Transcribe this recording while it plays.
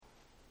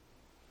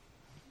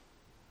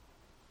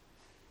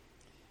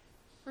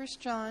1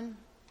 John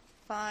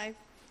 5,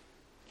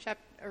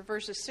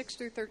 verses 6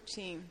 through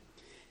 13.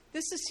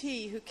 This is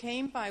he who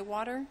came by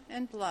water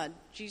and blood,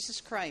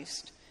 Jesus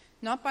Christ,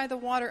 not by the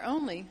water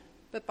only,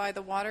 but by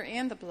the water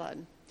and the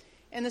blood.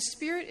 And the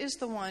Spirit is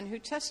the one who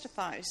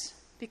testifies,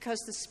 because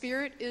the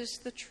Spirit is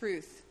the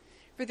truth.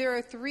 For there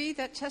are three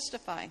that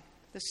testify,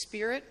 the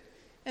Spirit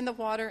and the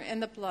water and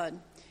the blood.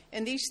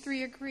 And these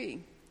three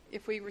agree.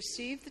 If we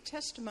receive the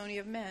testimony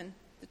of men,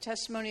 the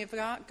testimony of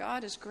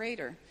God is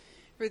greater.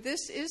 For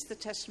this is the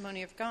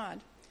testimony of God,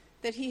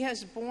 that he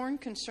has borne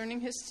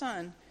concerning his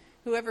Son.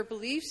 Whoever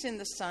believes in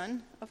the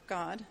Son of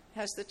God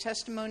has the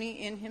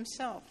testimony in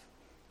himself.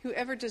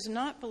 Whoever does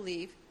not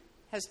believe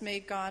has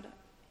made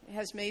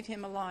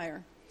him a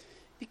liar,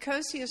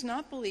 because he has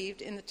not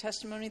believed in the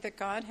testimony that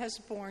God has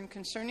borne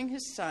concerning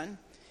his Son.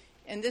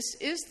 And this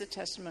is the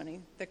testimony,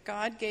 that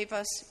God gave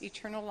us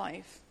eternal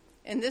life.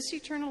 And this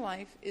eternal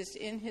life is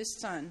in his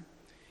Son.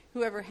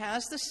 Whoever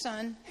has the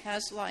Son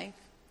has life.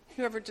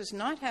 Whoever does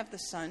not have the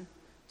Son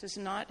does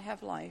not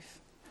have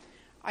life.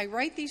 I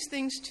write these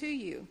things to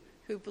you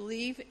who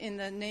believe in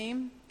the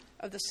name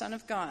of the Son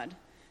of God,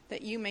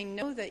 that you may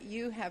know that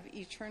you have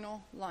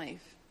eternal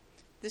life.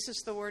 This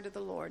is the word of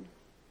the Lord.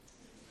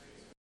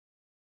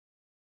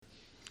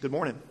 Good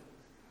morning.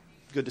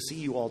 Good to see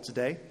you all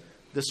today.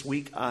 This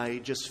week I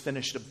just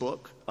finished a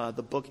book.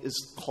 The book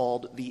is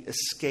called The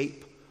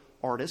Escape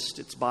Artist.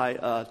 It's by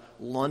a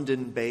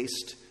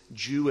London-based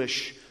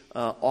Jewish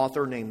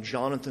author named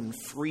Jonathan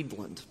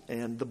Friedland.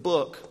 And the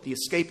book, The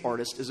Escape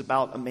Artist, is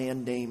about a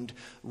man named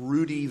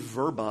Rudy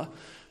Verba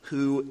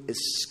who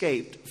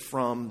escaped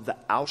from the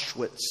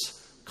Auschwitz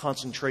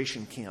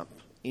concentration camp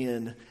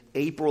in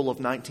April of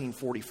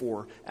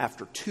 1944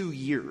 after 2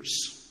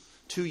 years.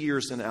 2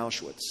 years in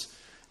Auschwitz.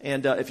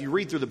 And if you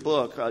read through the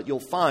book, you'll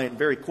find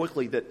very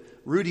quickly that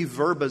Rudy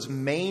Verba's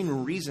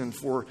main reason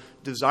for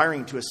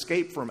desiring to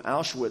escape from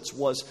Auschwitz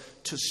was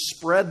to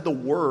spread the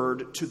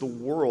word to the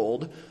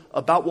world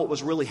about what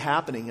was really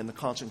happening in the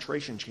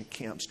concentration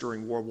camps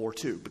during World War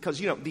II. Because,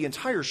 the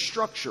entire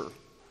structure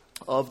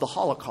of the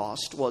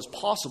Holocaust was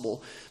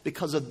possible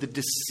because of the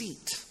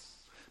deceit.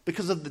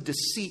 Because of the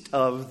deceit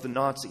of the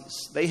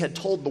Nazis. They had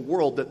told the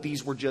world that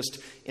these were just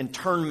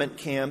internment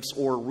camps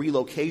or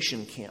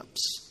relocation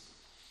camps.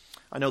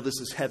 I know this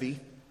is heavy.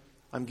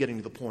 I'm getting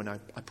to the point,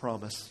 I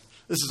promise.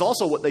 This is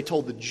also what they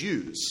told the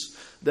Jews,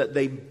 that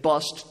they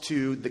bust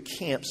to the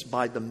camps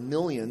by the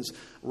millions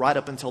right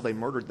up until they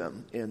murdered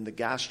them in the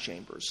gas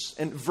chambers.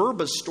 And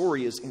Verba's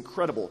story is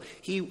incredible.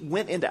 He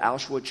went into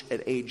Auschwitz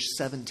at age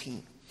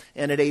 17.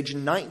 And at age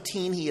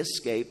 19, he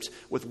escaped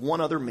with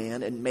one other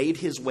man and made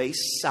his way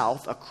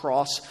south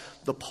across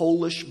the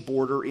Polish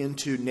border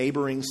into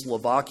neighboring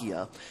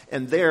Slovakia.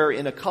 And there,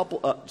 in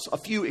a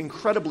few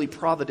incredibly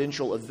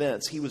providential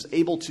events, he was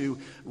able to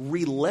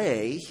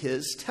relay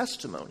his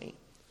testimony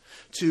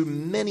to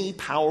many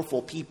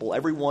powerful people,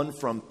 everyone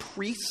from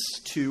priests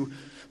to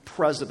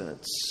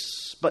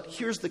presidents. But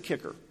here's the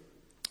kicker.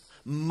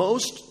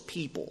 Most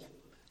people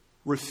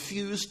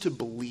refuse to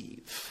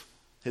believe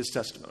his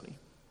testimony.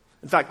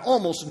 In fact,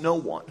 almost no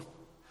one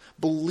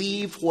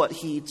believed what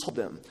he told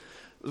them.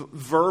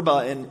 Verba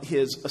and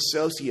his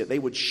associate, they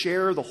would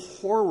share the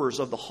horrors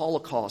of the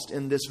Holocaust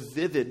in this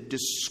vivid,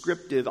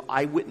 descriptive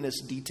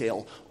eyewitness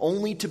detail,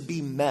 only to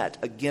be met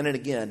again and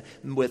again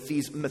with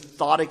these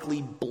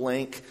methodically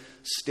blank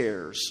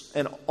stares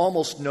and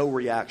almost no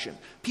reaction.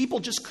 People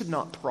just could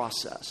not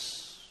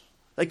process.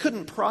 They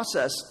couldn't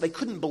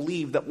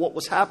believe that what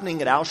was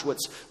happening at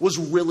Auschwitz was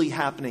really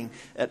happening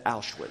at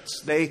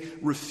Auschwitz. They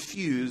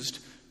refused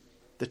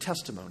the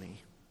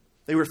testimony.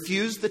 They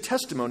refused the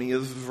testimony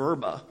of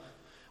Verba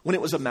when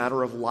it was a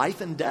matter of life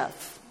and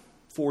death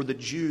for the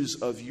Jews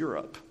of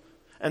Europe.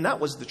 And that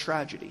was the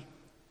tragedy.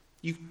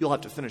 You'll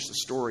have to finish the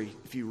story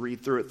if you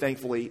read through it.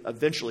 Thankfully,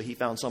 eventually he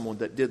found someone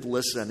that did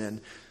listen,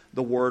 and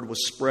the word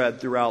was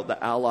spread throughout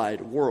the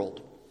Allied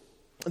world.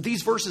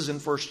 These verses in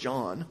 1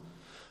 John,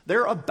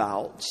 they're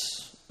about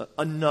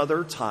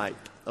another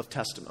type of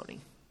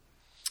testimony.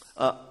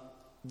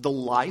 The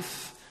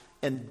life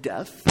and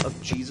death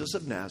of Jesus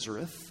of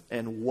Nazareth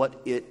and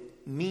what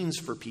it means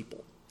for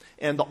people.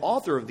 And the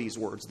author of these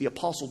words, the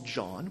Apostle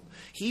John,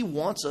 he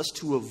wants us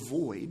to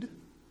avoid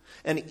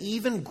an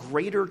even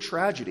greater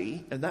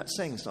tragedy, and that's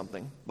saying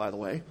something, by the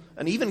way,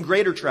 an even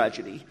greater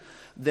tragedy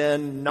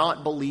than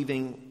not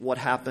believing what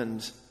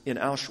happened in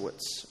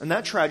Auschwitz. And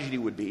that tragedy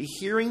would be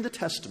hearing the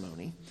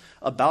testimony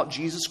about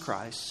Jesus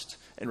Christ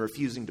and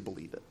refusing to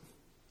believe it.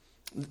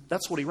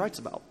 That's what he writes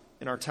about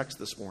in our text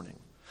this morning.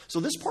 So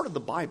this part of the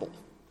Bible,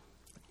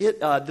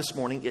 this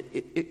morning,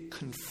 it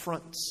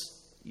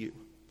confronts you.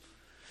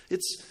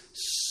 It's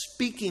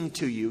speaking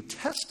to you,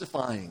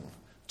 testifying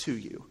to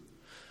you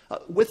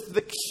with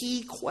the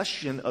key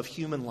question of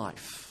human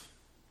life.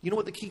 You know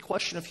what the key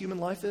question of human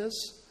life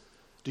is?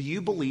 Do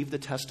you believe the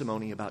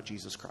testimony about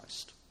Jesus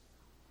Christ?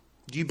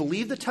 Do you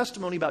believe the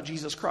testimony about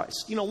Jesus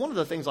Christ? One of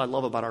the things I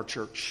love about our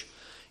church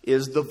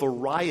is the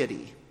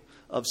variety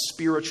of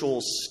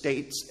spiritual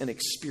states and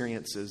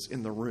experiences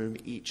in the room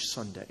each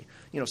Sunday.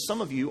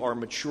 Some of you are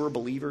mature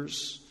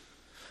believers.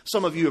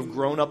 Some of you have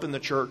grown up in the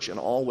church and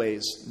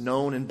always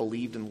known and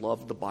believed and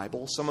loved the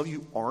Bible. Some of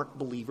you aren't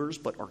believers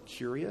but are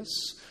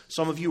curious.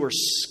 Some of you are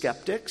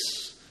skeptics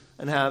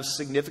and have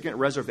significant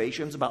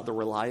reservations about the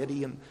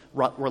reliability, and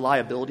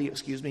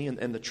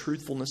the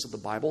truthfulness of the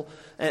Bible.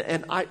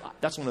 And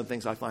that's one of the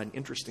things I find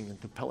interesting and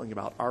compelling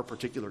about our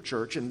particular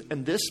church.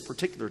 And this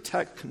particular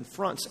text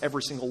confronts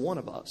every single one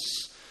of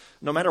us,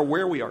 no matter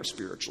where we are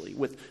spiritually,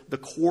 with the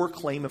core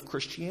claim of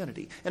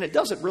Christianity. And it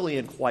does it really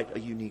in quite a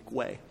unique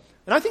way.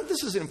 And I think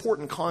this is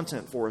important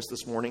content for us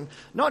this morning,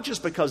 not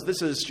just because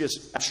this is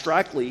just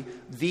abstractly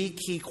the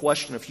key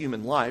question of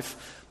human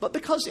life, but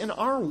because in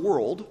our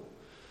world,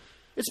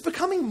 it's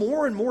becoming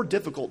more and more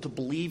difficult to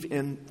believe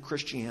in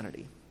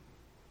Christianity.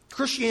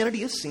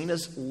 Christianity is seen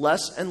as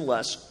less and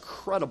less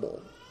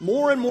credible.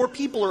 More and more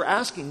people are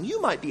asking,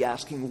 you might be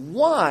asking,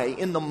 why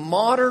in the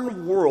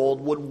modern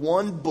world would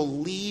one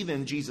believe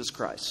in Jesus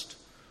Christ?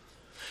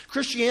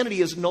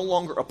 Christianity is no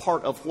longer a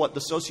part of what the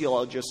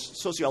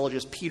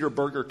sociologist Peter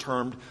Berger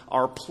termed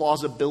our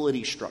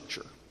plausibility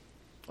structure.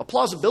 A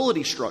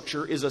plausibility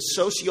structure is a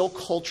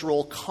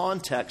sociocultural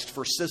context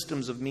for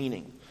systems of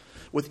meaning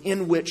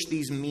within which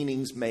these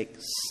meanings make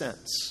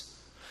sense.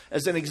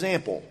 As an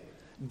example,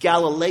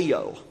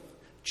 Galileo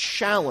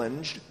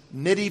challenged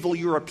medieval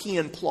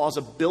European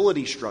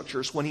plausibility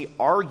structures when he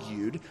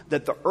argued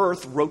that the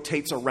earth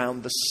rotates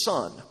around the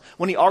sun,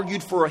 when he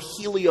argued for a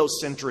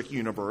heliocentric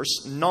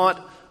universe,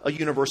 not a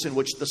universe in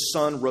which the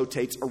sun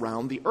rotates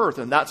around the earth.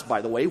 And that's,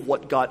 by the way,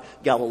 what got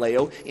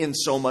Galileo in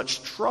so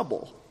much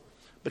trouble,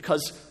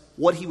 because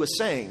what he was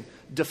saying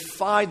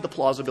defied the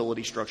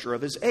plausibility structure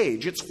of his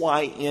age. It's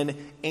why in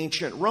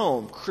ancient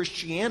Rome,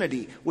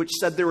 Christianity, which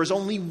said there is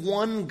only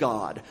one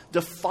God,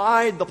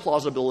 defied the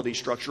plausibility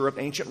structure of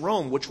ancient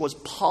Rome, which was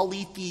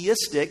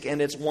polytheistic,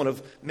 and it's one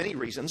of many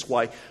reasons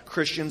why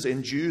Christians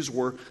and Jews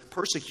were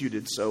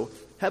persecuted so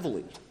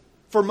heavily.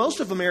 For most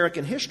of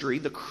American history,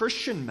 the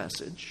Christian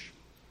message,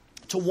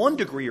 to one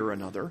degree or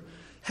another,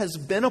 has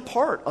been a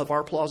part of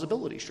our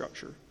plausibility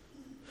structure.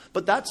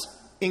 But that's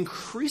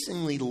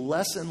increasingly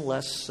less and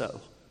less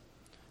so,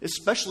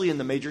 especially in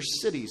the major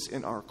cities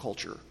in our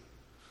culture.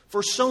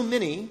 For so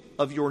many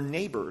of your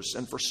neighbors,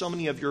 and for so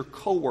many of your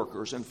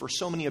coworkers, and for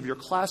so many of your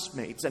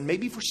classmates, and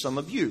maybe for some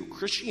of you,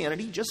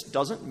 Christianity just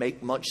doesn't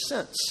make much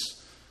sense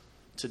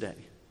today.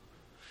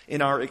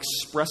 In our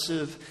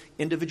expressive,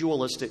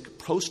 individualistic,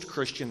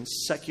 post-Christian,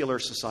 secular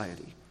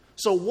society.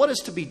 So what is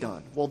to be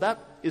done? Well, that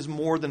is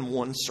more than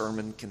one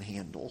sermon can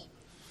handle.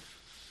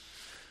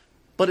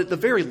 But at the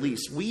very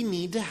least, we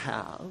need to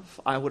have,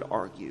 I would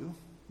argue,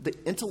 the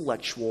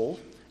intellectual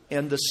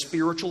and the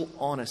spiritual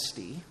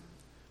honesty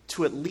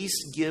to at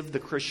least give the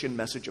Christian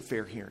message a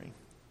fair hearing,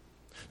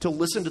 to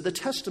listen to the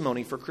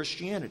testimony for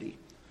Christianity.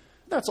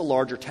 That's a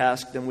larger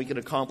task than we can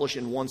accomplish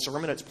in one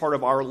sermon. It's part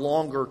of our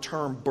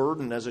longer-term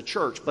burden as a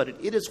church, but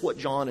it is what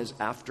John is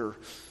after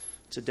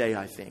today,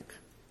 I think.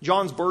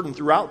 John's burden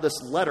throughout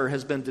this letter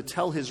has been to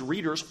tell his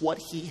readers what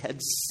he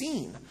had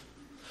seen,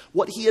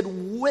 what he had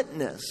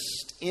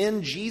witnessed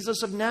in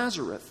Jesus of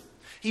Nazareth.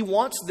 He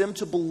wants them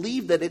to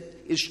believe that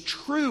it is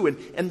true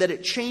and that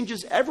it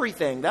changes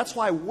everything. That's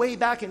why way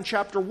back in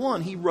chapter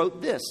 1, he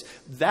wrote this: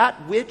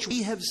 "That which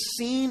we have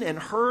seen and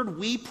heard,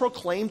 we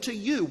proclaim to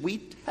you. We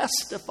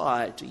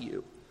testify to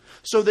you,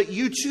 so that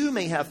you too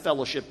may have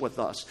fellowship with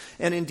us.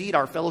 And indeed,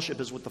 our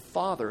fellowship is with the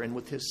Father and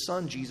with his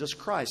Son, Jesus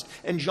Christ."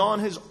 And John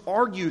has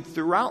argued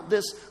throughout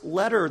this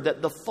letter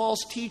that the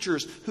false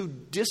teachers who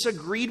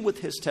disagreed with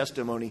his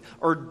testimony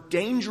are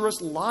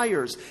dangerous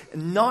liars,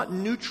 not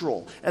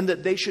neutral, and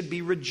that they should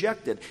be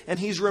rejected. And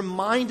he's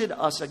reminded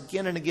us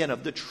again and again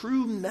of the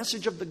true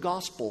message of the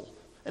gospel.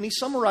 And he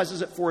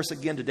summarizes it for us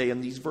again today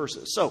in these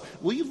verses. So,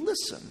 will you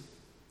listen?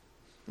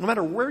 No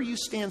matter where you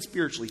stand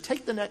spiritually,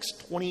 take the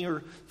next 20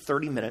 or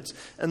 30 minutes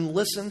and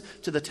listen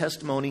to the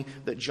testimony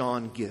that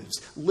John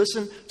gives.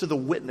 Listen to the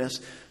witness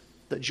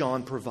that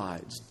John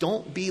provides.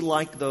 Don't be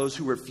like those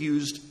who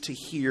refused to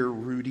hear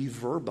Rudy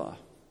Verba.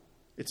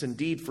 It's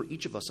indeed for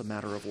each of us a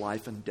matter of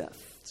life and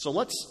death. So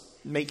let's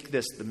make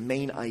this the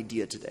main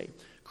idea today.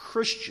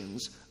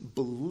 Christians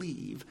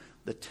believe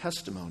the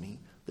testimony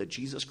that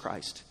Jesus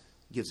Christ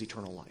gives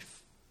eternal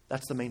life.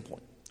 That's the main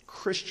point.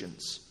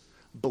 Christians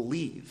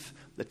believe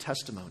the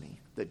testimony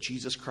that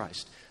Jesus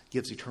Christ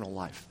gives eternal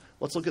life.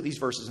 Let's look at these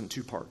verses in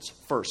two parts.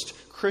 First,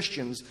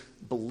 Christians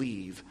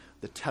believe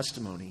the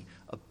testimony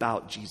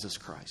about Jesus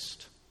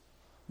Christ.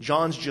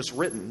 John's just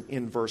written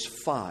in verse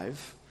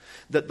 5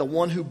 that the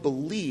one who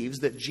believes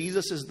that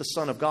Jesus is the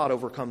Son of God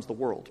overcomes the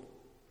world.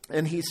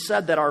 And he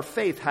said that our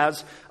faith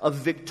has a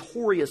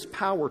victorious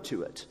power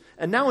to it.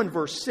 And now in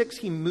verse 6,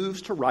 he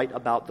moves to write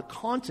about the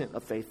content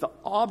of faith, the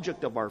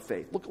object of our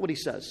faith. Look at what he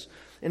says.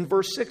 In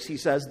verse 6, he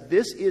says,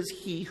 "This is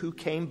he who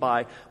came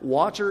by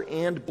water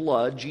and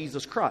blood,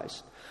 Jesus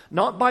Christ.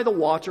 Not by the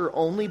water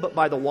only, but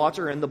by the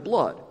water and the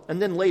blood."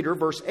 And then later,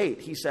 verse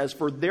 8, he says,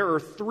 "For there are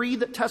three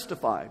that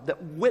testify,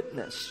 that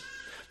witness,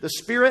 the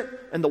Spirit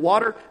and the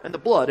water and the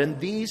blood, and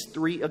these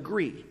three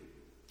agree."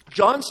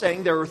 John's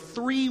saying there are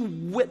three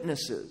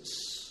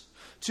witnesses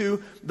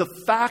to the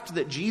fact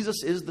that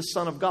Jesus is the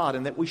Son of God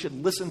and that we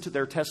should listen to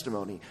their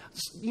testimony.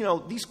 You know,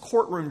 these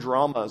courtroom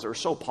dramas are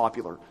so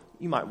popular.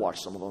 You might watch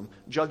some of them.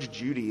 Judge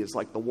Judy is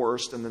like the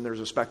worst, and then there's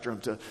a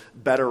spectrum to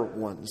better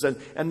ones.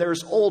 And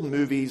there's old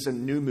movies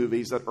and new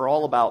movies that are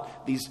all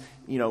about these,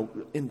 you know,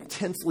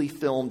 intensely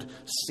filmed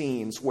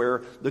scenes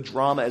where the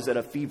drama is at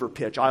a fever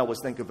pitch. I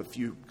always think of A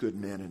Few Good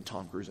Men and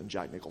Tom Cruise and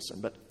Jack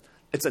Nicholson, but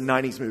it's a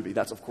 90s movie.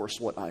 That's, of course,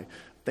 what I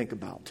think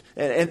about.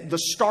 And the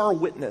star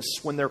witness,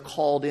 when they're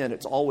called in,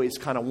 it's always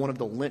kind of one of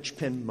the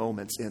linchpin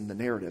moments in the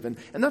narrative.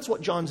 And that's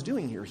what John's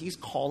doing here. He's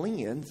calling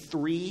in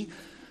 3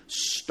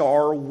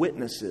 star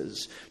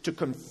witnesses to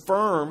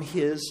confirm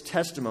his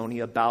testimony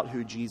about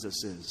who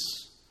Jesus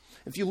is.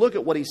 If you look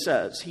at what he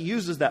says, he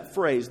uses that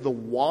phrase, the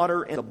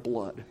water and the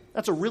blood.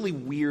 That's a really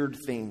weird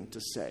thing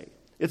to say.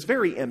 It's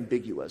very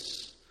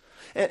ambiguous.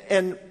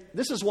 And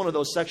this is one of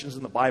those sections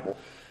in the Bible,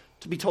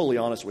 to be totally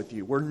honest with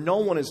you, where no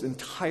one is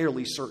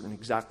entirely certain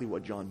exactly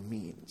what John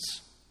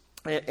means.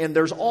 And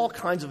there's all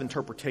kinds of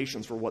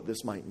interpretations for what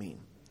this might mean.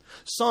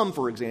 Some,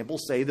 for example,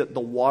 say that the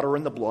water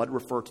and the blood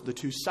refer to the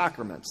 2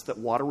 sacraments, that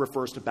water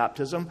refers to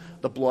baptism,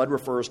 the blood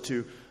refers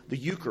to the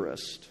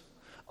Eucharist.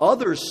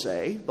 Others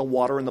say the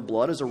water and the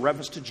blood is a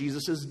reference to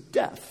Jesus'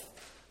 death.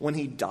 When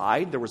he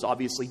died, there was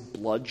obviously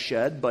blood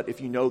shed, but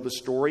if you know the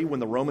story, when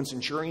the Roman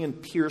centurion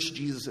pierced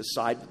Jesus'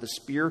 side with a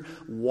spear,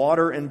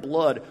 water and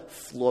blood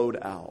flowed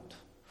out.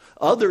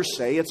 Others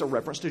say it's a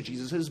reference to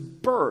Jesus'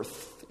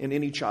 birth. In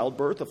any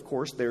childbirth, of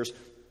course, there's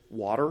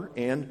water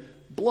and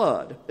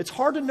blood. It's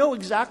hard to know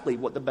exactly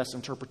what the best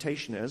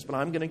interpretation is, but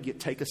I'm going to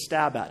take a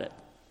stab at it.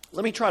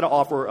 Let me try to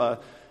offer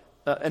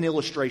an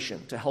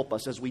illustration to help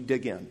us as we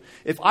dig in.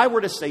 If I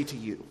were to say to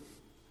you,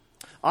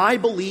 I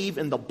believe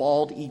in the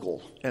bald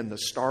eagle and the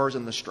stars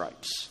and the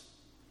stripes,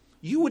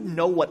 you would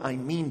know what I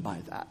mean by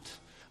that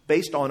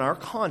based on our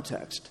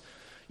context.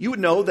 You would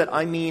know that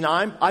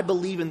I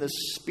believe in the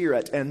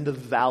spirit and the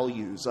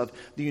values of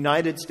the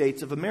United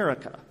States of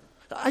America.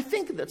 I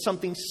think that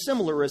something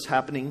similar is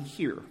happening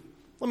here.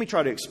 Let me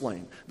try to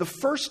explain. The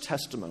first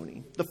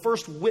testimony, the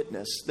first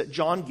witness that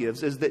John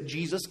gives is that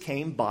Jesus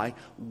came by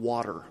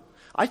water.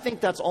 I think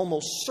that's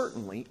almost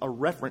certainly a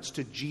reference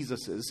to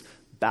Jesus'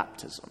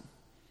 baptism.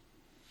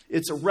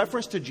 It's a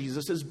reference to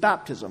Jesus'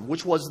 baptism,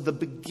 which was the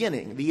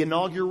beginning, the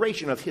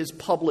inauguration of his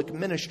public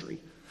ministry.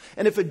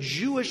 And if a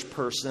Jewish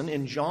person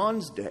in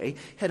John's day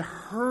had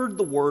heard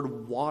the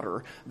word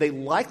water, they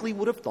likely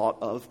would have thought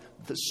of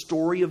the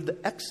story of the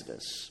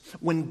Exodus,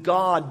 when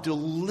God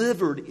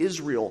delivered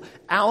Israel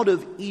out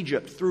of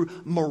Egypt through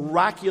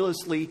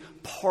miraculously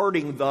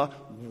parting the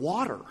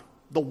water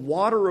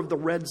of the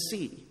Red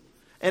Sea.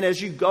 And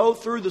as you go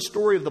through the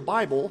story of the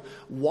Bible,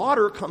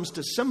 water comes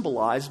to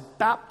symbolize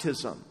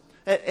baptism.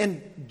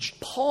 And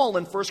Paul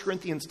in 1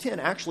 Corinthians 10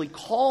 actually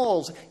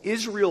calls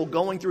Israel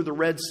going through the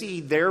Red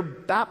Sea their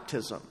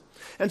baptism.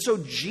 And so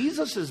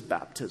Jesus'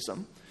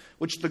 baptism,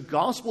 which the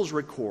Gospels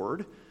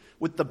record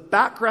with the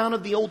background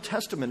of the Old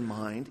Testament in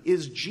mind,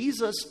 is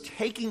Jesus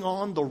taking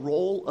on the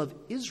role of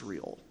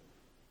Israel.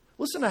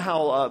 Listen to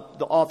how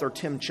the author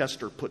Tim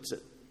Chester puts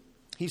it.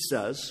 He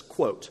says,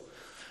 quote,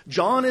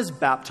 John is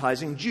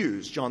baptizing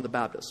Jews, John the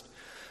Baptist.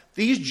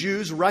 These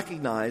Jews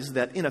recognize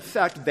that, in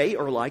effect, they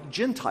are like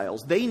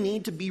Gentiles. They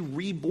need to be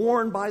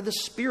reborn by the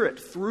Spirit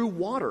through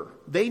water.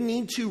 They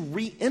need to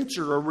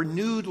re-enter a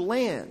renewed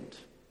land.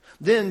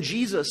 Then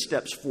Jesus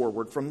steps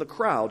forward from the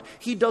crowd.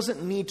 He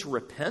doesn't need to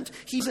repent.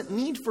 He doesn't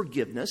need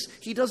forgiveness.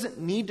 He doesn't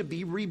need to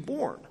be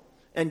reborn.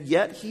 And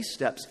yet he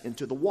steps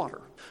into the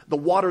water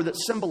that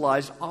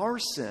symbolized our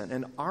sin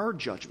and our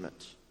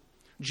judgment.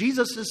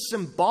 Jesus is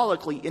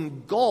symbolically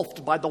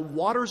engulfed by the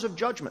waters of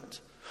judgment.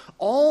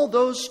 All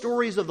those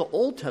stories of the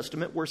Old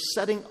Testament were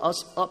setting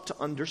us up to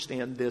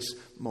understand this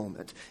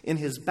moment. In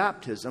his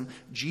baptism,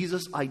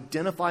 Jesus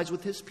identifies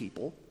with his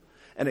people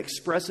and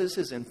expresses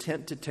his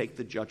intent to take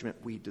the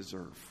judgment we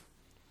deserve.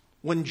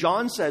 When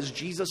John says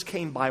Jesus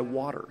came by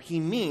water, he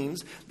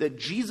means that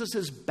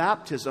Jesus'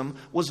 baptism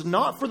was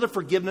not for the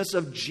forgiveness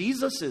of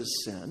Jesus'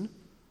 sin.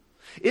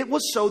 It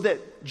was so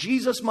that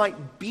Jesus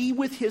might be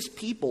with his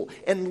people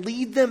and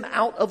lead them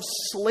out of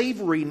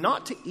slavery,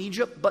 not to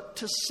Egypt, but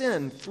to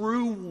sin,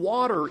 through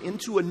water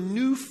into a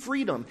new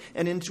freedom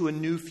and into a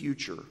new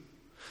future.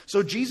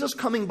 So Jesus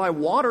coming by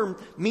water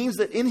means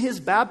that in his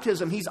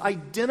baptism, he's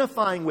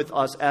identifying with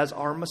us as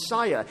our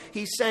Messiah.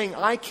 He's saying,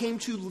 I came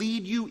to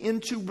lead you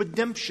into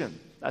redemption.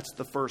 That's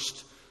the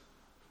first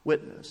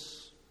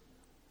witness.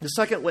 The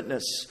second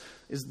witness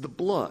is the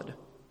blood.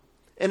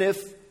 And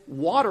if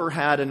water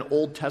had an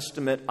Old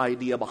Testament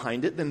idea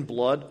behind it, then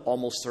blood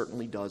almost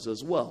certainly does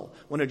as well.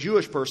 When a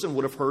Jewish person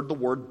would have heard the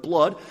word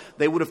blood,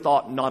 they would have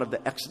thought not of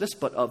the Exodus,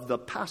 but of the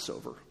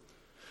Passover.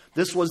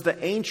 This was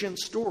the ancient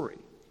story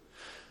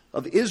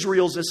of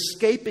Israel's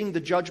escaping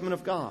the judgment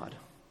of God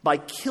by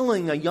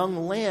killing a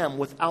young lamb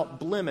without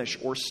blemish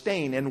or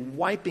stain and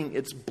wiping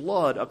its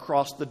blood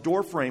across the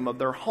doorframe of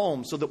their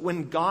home so that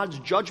when God's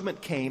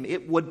judgment came,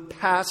 it would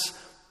pass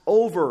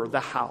over the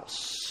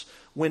house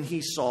when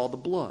he saw the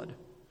blood.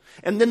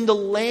 And then the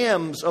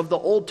lambs of the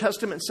Old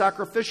Testament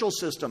sacrificial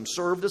system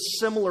served a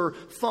similar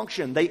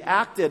function. They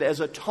acted as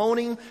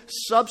atoning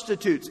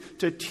substitutes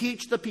to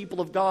teach the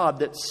people of God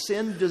that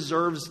sin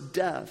deserves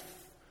death.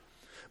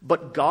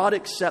 But God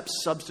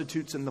accepts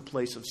substitutes in the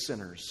place of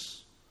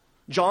sinners.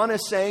 John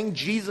is saying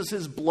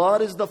Jesus'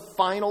 blood is the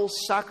final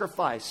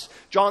sacrifice.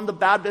 John the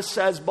Baptist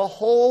says,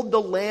 "Behold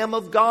the Lamb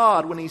of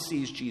God," when he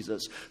sees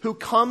Jesus, who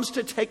comes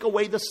to take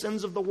away the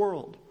sins of the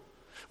world.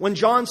 When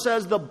John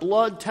says the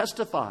blood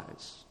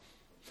testifies,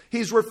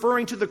 he's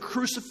referring to the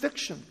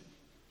crucifixion,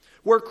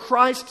 where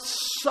Christ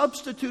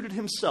substituted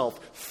himself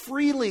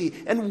freely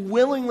and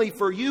willingly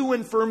for you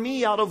and for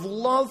me out of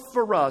love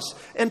for us,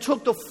 and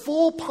took the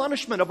full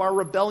punishment of our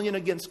rebellion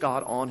against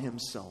God on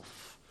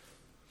himself.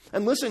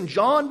 And listen,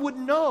 John would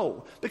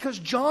know, because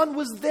John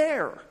was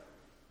there.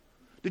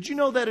 Did you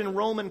know that in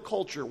Roman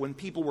culture, when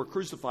people were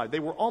crucified,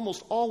 they were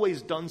almost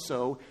always done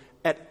so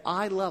at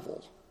eye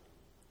level?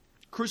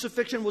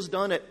 Crucifixion was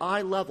done at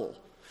eye level.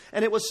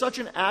 And it was such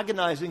an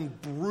agonizing,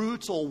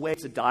 brutal way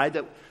to die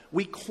that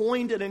we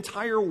coined an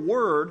entire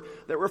word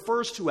that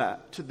refers to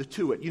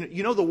it.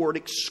 You know the word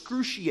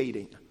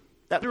excruciating.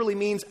 That literally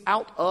means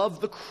out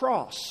of the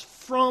cross,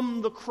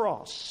 from the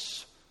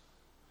cross.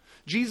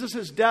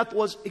 Jesus' death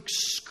was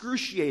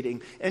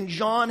excruciating, and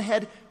John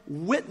had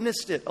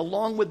witnessed it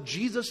along with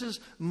Jesus'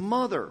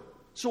 mother.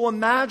 So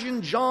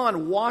imagine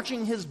John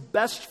watching his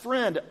best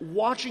friend,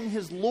 watching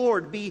his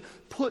Lord be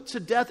put to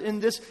death in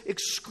this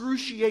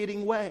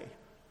excruciating way.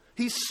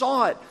 He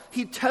saw it.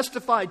 He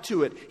testified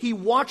to it. He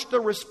watched the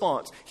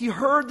response. He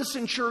heard the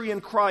centurion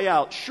cry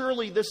out,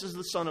 "Surely this is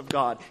the Son of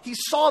God." He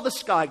saw the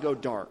sky go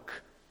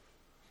dark.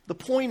 The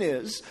point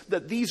is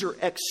that these are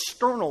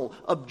external,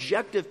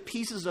 objective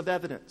pieces of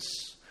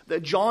evidence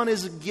that John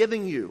is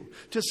giving you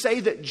to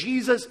say that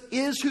Jesus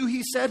is who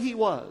he said he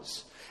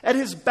was. At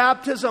his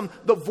baptism,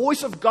 the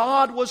voice of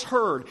God was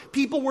heard.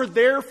 People were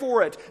there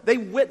for it. They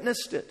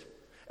witnessed it.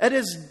 At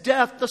his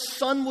death, the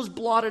sun was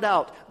blotted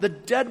out. The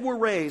dead were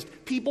raised.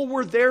 People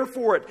were there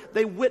for it.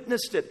 They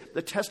witnessed it.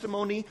 The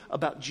testimony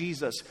about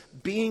Jesus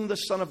being the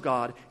Son of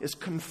God is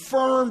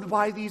confirmed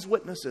by these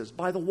witnesses,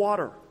 by the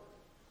water,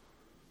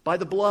 by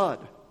the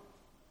blood.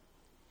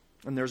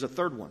 And there's a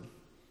third one.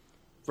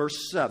 Verse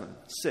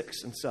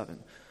 6 and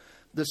 7.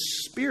 The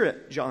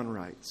Spirit, John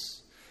writes,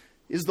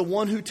 is the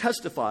one who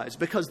testifies,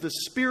 because the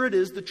Spirit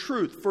is the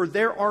truth. For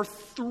there are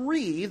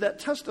three that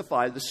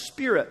testify, the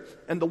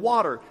Spirit and the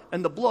water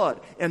and the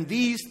blood. And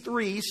these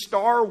three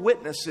star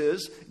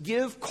witnesses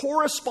give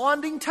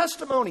corresponding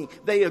testimony.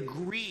 They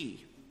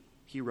agree,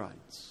 he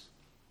writes.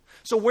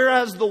 So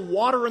whereas the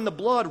water and the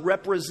blood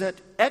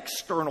represent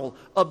external,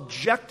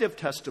 objective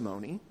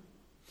testimony,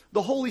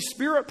 the Holy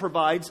Spirit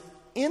provides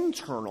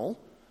internal,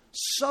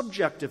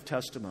 subjective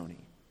testimony.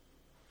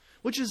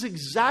 Which is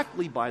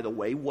exactly, by the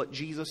way, what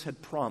Jesus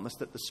had promised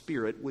that the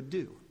Spirit would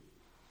do.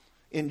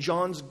 In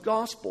John's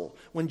Gospel,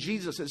 when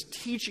Jesus is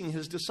teaching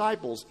his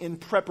disciples in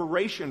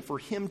preparation for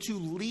him to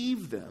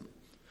leave them,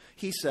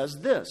 he says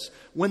this,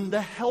 "When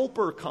the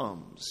Helper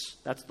comes,"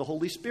 that's the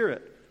Holy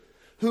Spirit,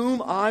 "whom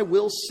I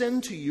will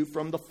send to you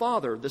from the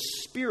Father, the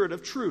Spirit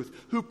of truth,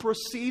 who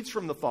proceeds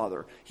from the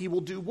Father, he will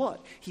do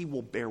what? He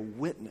will bear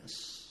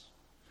witness.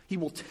 He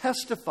will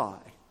testify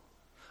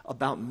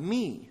about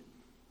me."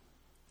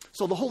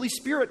 So the Holy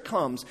Spirit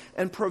comes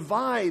and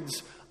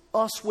provides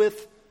us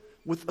with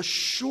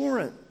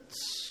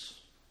assurance,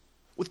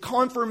 with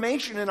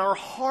confirmation in our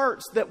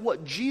hearts that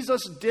what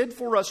Jesus did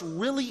for us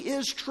really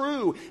is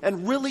true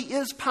and really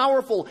is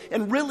powerful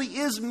and really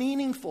is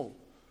meaningful.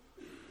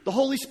 The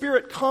Holy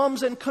Spirit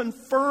comes and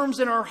confirms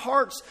in our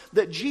hearts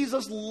that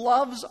Jesus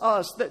loves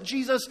us, that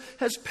Jesus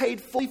has paid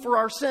fully for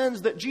our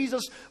sins, that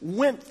Jesus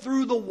went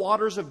through the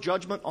waters of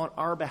judgment on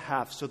our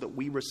behalf so that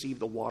we receive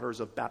the waters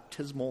of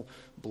baptismal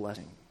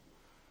blessing.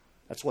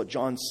 That's what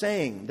John's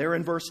saying there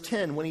in verse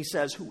 10 when he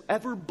says,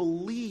 "Whoever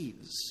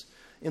believes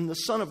in the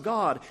Son of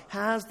God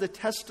has the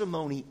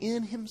testimony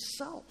in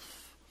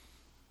himself."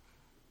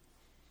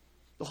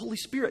 The Holy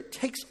Spirit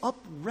takes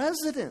up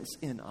residence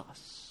in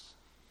us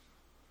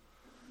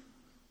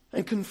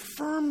and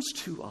confirms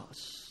to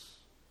us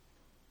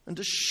and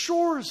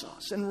assures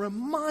us and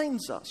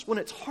reminds us when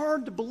it's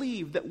hard to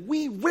believe that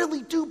we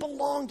really do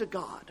belong to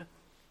God.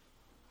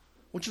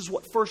 Which is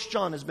what 1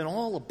 John has been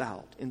all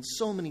about in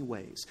so many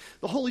ways.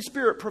 The Holy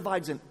Spirit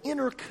provides an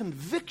inner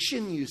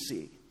conviction, you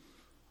see,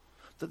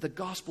 that the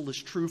gospel is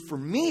true for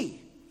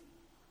me.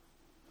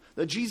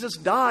 That Jesus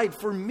died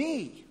for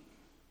me.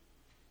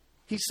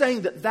 He's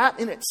saying that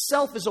in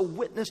itself is a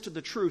witness to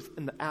the truth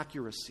and the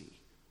accuracy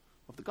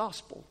of the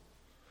gospel.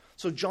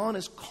 So John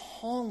is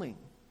calling.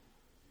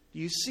 Do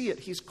you see it?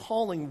 He's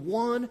calling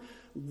one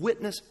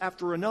witness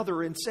after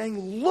another and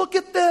saying, "Look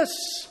at this.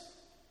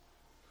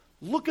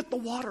 Look at the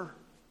water.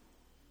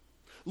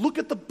 Look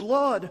at the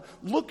blood.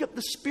 Look at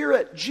the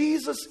Spirit.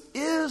 Jesus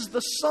is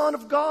the Son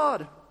of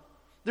God."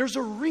 There's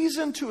a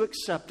reason to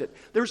accept it.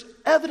 There's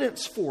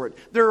evidence for it.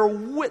 There are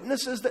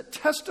witnesses that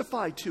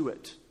testify to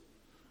it.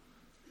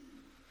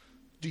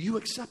 Do you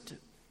accept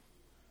it?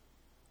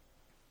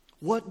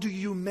 What do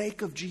you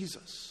make of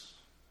Jesus?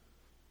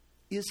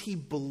 Is he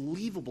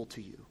believable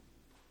to you?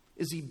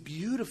 Is he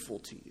beautiful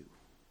to you?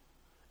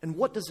 And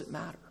what does it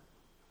matter?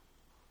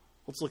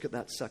 Let's look at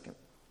that second.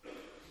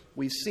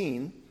 We've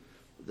seen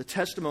the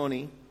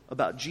testimony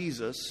about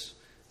Jesus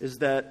is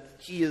that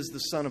he is the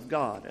Son of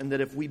God, and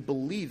that if we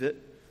believe it,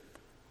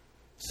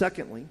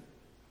 secondly,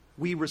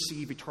 we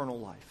receive eternal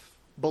life.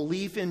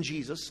 Belief in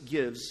Jesus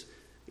gives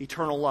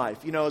eternal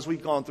life. You know, as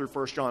we've gone through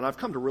 1 John, I've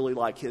come to really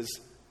like his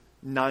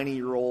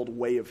 90-year-old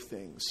way of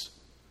things.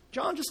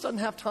 John just doesn't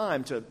have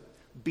time to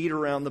beat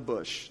around the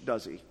bush,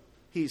 does he?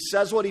 He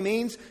says what he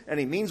means, and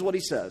he means what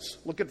he says.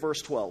 Look at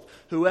verse 12.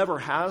 Whoever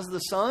has the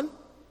Son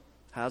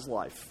has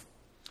life.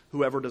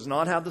 Whoever does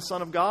not have the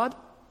Son of God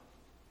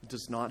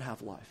does not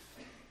have life.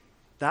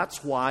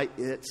 That's why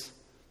it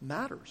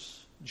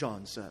matters,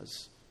 John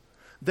says,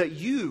 that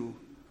you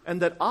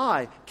and that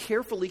I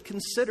carefully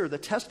consider the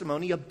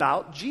testimony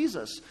about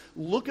Jesus.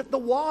 Look at the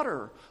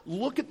water.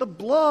 Look at the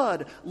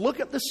blood. Look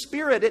at the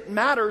Spirit. It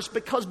matters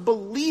because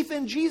belief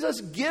in Jesus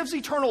gives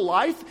eternal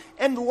life,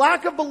 and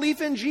lack of belief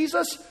in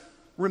Jesus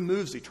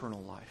removes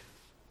eternal life.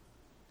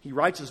 He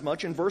writes as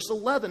much in verse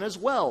 11 as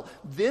well.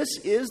 This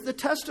is the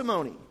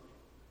testimony.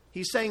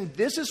 He's saying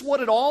this is what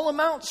it all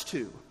amounts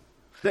to.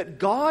 That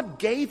God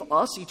gave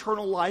us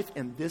eternal life,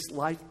 and this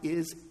life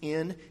is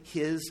in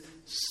his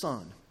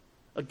Son.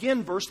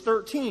 Again, verse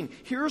 13.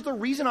 Here's the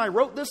reason I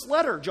wrote this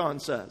letter, John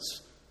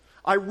says.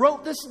 I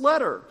wrote this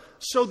letter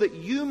so that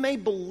you may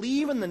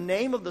believe in the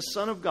name of the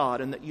Son of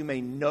God, and that you may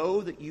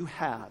know that you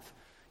have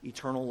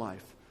eternal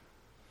life.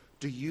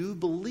 Do you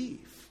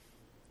believe?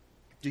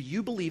 Do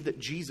you believe that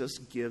Jesus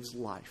gives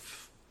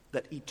life?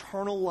 That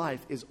eternal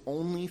life is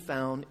only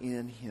found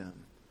in him?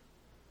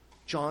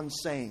 John's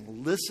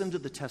saying, listen to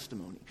the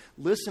testimony,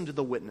 listen to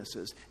the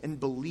witnesses, and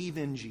believe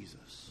in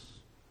Jesus.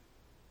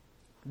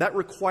 That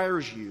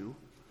requires you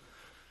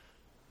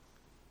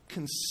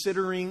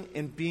considering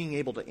and being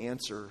able to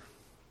answer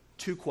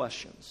two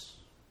questions,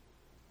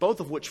 both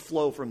of which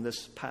flow from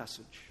this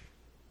passage.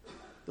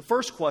 The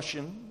first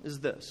question is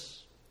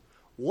this: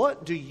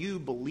 what do you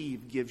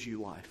believe gives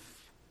you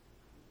life?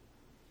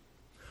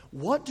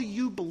 What do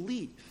you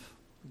believe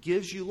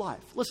gives you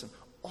life? Listen,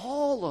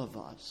 all of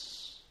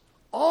us,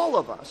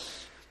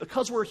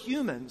 because we're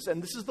humans,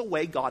 and this is the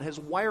way God has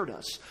wired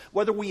us,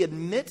 whether we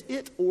admit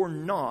it or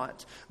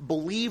not,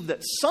 believe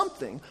that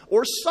something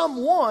or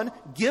someone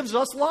gives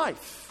us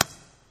life.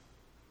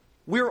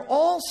 We're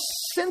all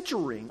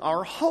centering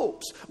our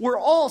hopes. We're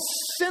all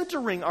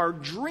centering our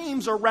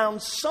dreams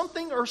around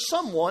something or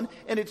someone,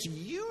 and it's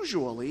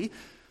usually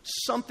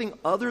something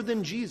other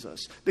than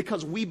Jesus,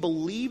 because we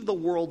believe the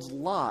world's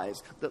lies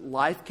that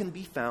life can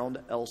be found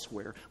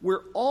elsewhere.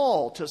 We're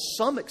all, to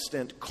some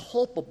extent,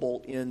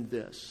 culpable in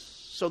this.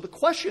 So the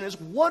question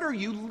is, what are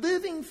you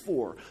living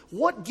for?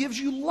 What gives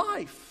you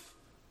life?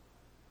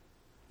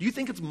 Do you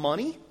think it's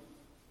money?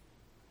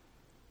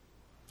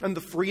 And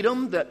the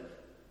freedom that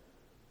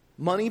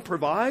money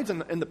provides,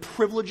 and the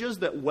privileges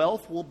that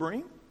wealth will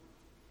bring?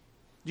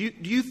 Do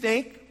you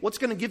think what's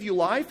going to give you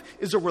life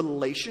is a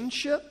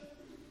relationship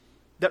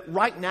that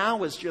right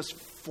now is just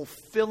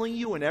fulfilling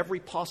you in every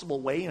possible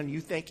way, and you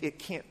think it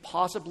can't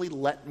possibly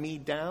let me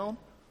down?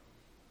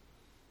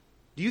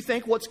 Do you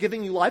think what's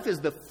giving you life is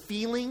the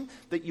feeling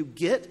that you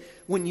get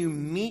when you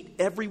meet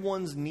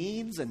everyone's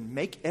needs and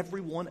make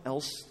everyone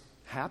else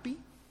happy?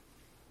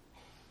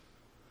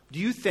 Do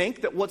you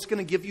think that what's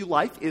going to give you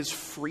life is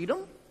freedom?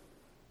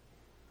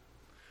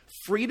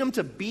 Freedom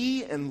to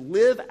be and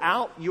live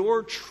out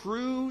your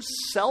true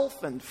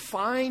self and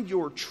find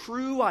your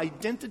true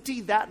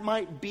identity. That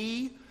might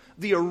be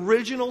the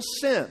original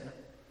sin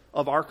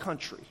of our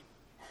country.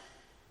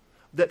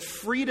 That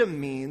freedom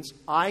means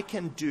I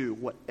can do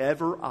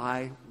whatever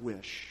I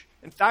wish.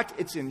 In fact,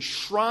 it's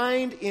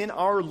enshrined in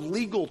our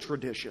legal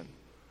tradition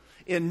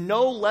in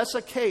no less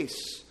a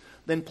case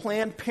than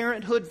Planned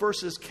Parenthood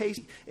versus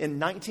Casey in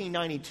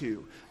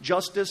 1992.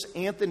 Justice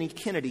Anthony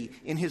Kennedy,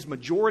 in his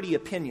majority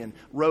opinion,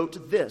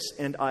 wrote this,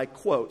 and I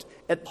quote,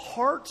 "At the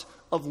heart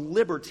of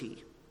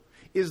liberty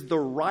is the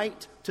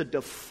right to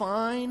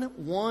define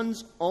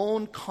one's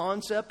own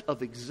concept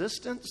of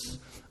existence,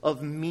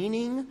 of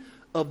meaning,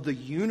 of the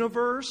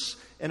universe,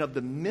 and of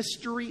the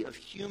mystery of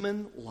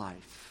human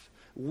life."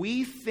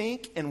 We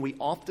think, and we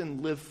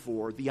often live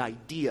for, the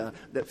idea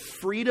that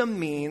freedom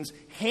means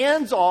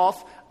hands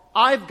off,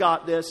 I've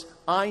got this,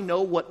 I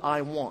know what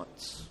I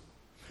want.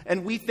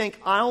 And we think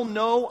I'll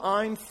know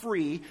I'm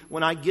free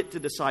when I get to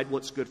decide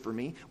what's good for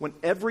me, when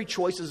every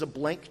choice is a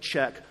blank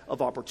check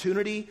of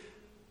opportunity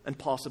and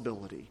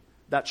possibility.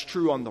 That's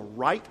true on the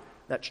right,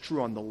 that's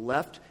true on the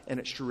left, and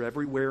it's true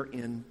everywhere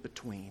in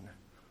between.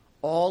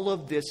 All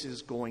of this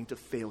is going to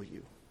fail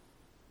you.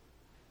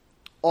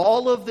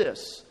 All of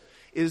this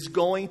is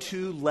going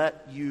to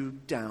let you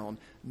down.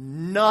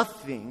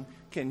 Nothing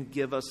can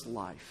give us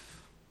life.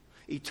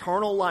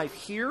 Eternal life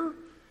here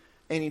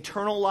and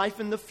eternal life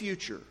in the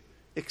future,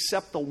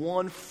 except the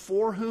one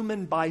for whom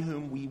and by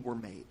whom we were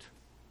made,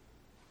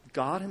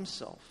 God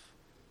himself.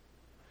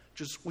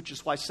 Which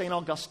is why St.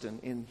 Augustine,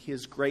 in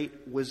his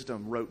great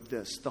wisdom, wrote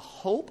this: "The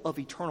hope of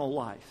eternal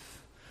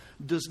life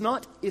does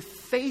not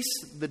efface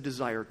the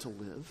desire to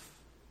live.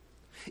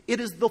 It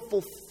is the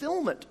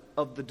fulfillment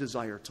of the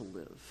desire to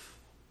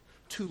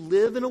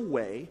live in a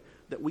way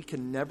that we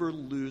can never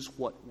lose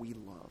what we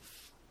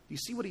love. You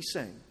see what he's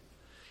saying?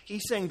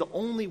 He's saying the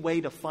only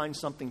way to find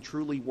something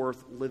truly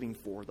worth living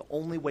for, the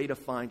only way to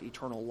find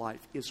eternal life,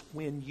 is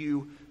when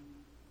you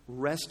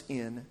rest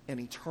in an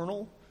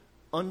eternal,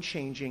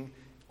 unchanging,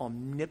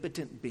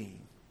 omnipotent being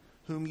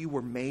whom you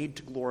were made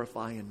to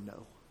glorify and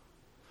know.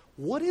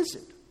 What is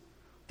it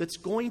that's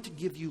going to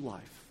give you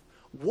life?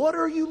 What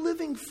are you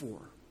living for?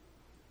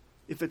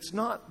 If it's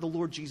not the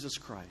Lord Jesus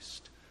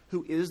Christ,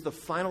 who is the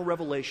final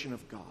revelation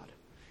of God,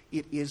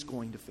 it is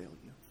going to fail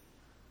you.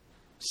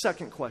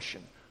 Second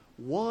question,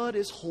 what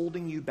is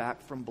holding you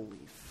back from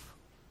belief?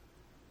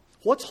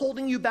 What's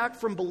holding you back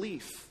from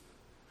belief?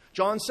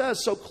 John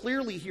says so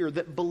clearly here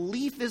that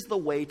belief is the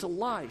way to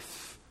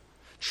life.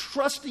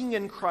 Trusting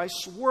in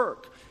Christ's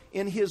work,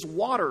 in his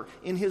water,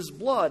 in his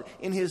blood,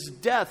 in his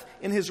death,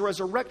 in his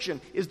resurrection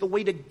is the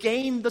way to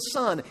gain the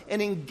Son.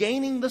 And in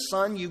gaining the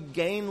Son, you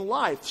gain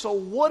life. So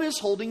what is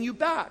holding you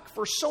back?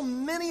 For so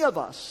many of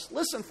us,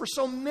 listen, for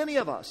so many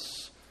of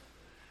us,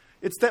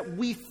 it's that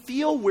we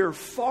feel we're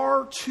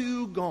far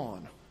too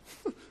gone.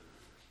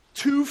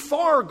 Too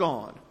far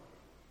gone.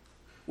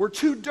 We're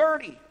too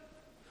dirty.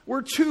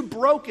 We're too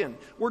broken.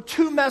 We're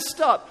too messed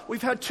up.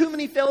 We've had too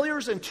many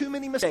failures and too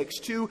many mistakes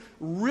to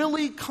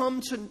really come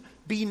to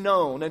be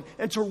known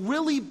and to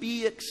really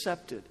be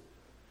accepted.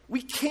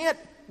 We can't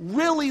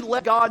really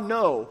let God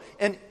know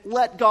and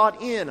let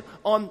God in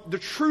on the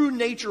true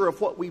nature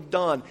of what we've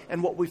done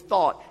and what we've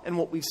thought and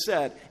what we've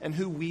said and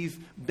who we've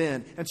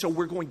been. And so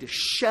we're going to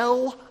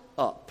shell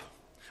up.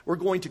 We're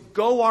going to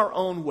go our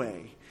own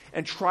way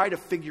and try to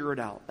figure it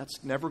out.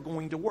 That's never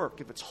going to work.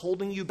 If it's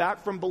holding you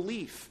back from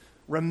belief,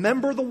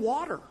 remember the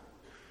water.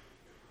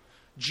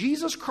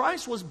 Jesus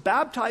Christ was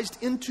baptized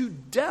into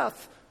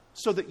death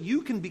so that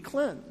you can be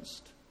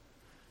cleansed.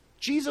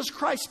 Jesus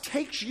Christ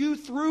takes you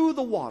through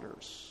the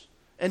waters,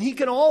 and he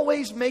can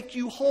always make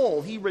you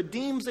whole. He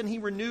redeems and he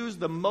renews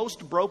the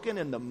most broken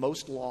and the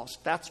most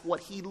lost. That's what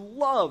he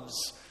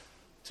loves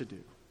to do.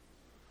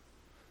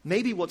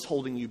 Maybe what's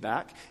holding you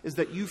back is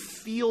that you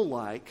feel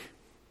like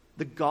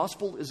the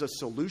gospel is a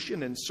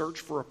solution in search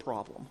for a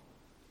problem.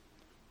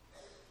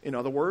 In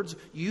other words,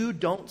 you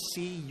don't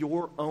see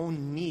your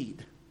own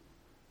need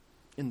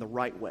in the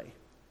right way.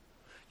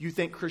 You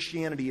think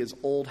Christianity is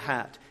old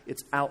hat,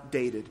 it's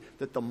outdated,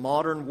 that the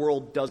modern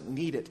world doesn't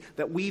need it,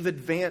 that we've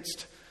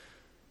advanced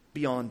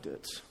beyond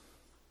it.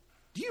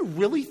 Do you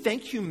really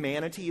think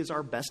humanity is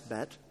our best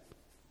bet?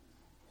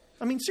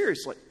 I mean,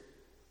 seriously.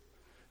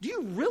 Do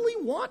you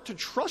really want to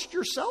trust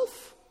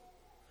yourself?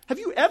 Have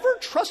you ever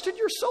trusted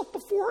yourself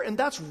before and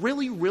that's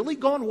really, really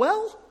gone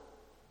well?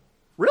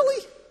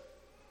 Really?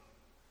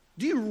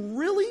 Do you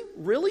really,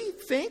 really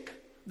think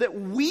that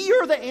we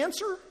are the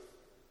answer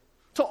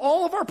to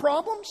all of our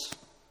problems?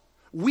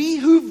 We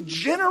who've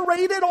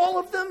generated all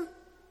of them?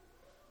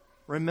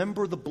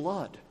 Remember the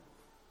blood.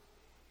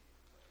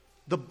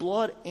 The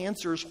blood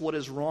answers what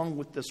is wrong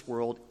with this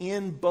world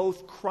in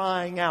both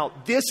crying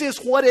out, this is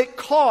what it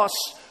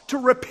costs to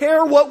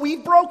repair what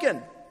we've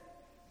broken,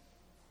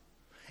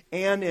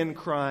 and in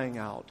crying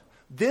out,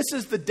 this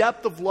is the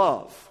depth of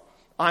love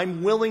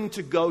I'm willing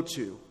to go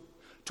to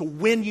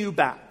win you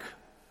back.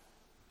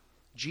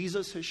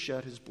 Jesus has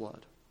shed his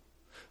blood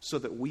so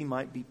that we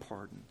might be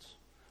pardoned.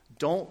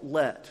 Don't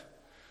let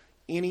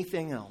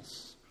anything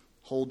else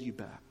hold you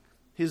back.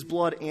 His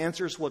blood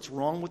answers what's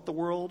wrong with the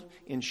world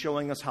in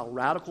showing us how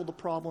radical the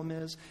problem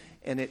is,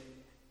 and it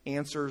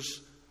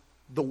answers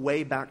the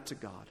way back to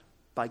God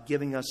by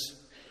giving us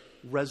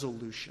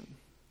resolution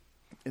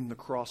in the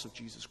cross of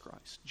Jesus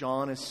Christ.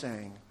 John is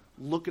saying,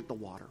 look at the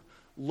water,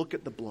 look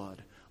at the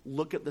blood,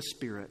 look at the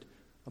Spirit,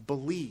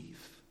 believe,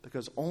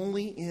 because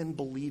only in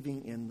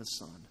believing in the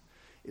Son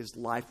is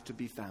life to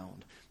be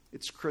found.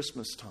 It's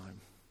Christmas time.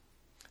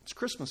 It's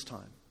Christmas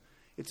time.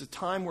 It's a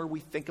time where we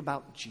think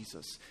about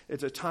Jesus.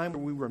 It's a time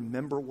where we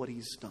remember what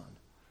he's done.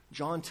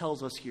 John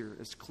tells us here,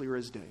 as clear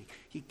as day,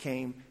 he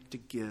came to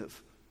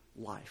give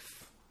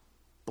life.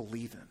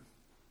 Believe him.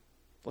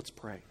 Let's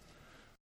pray.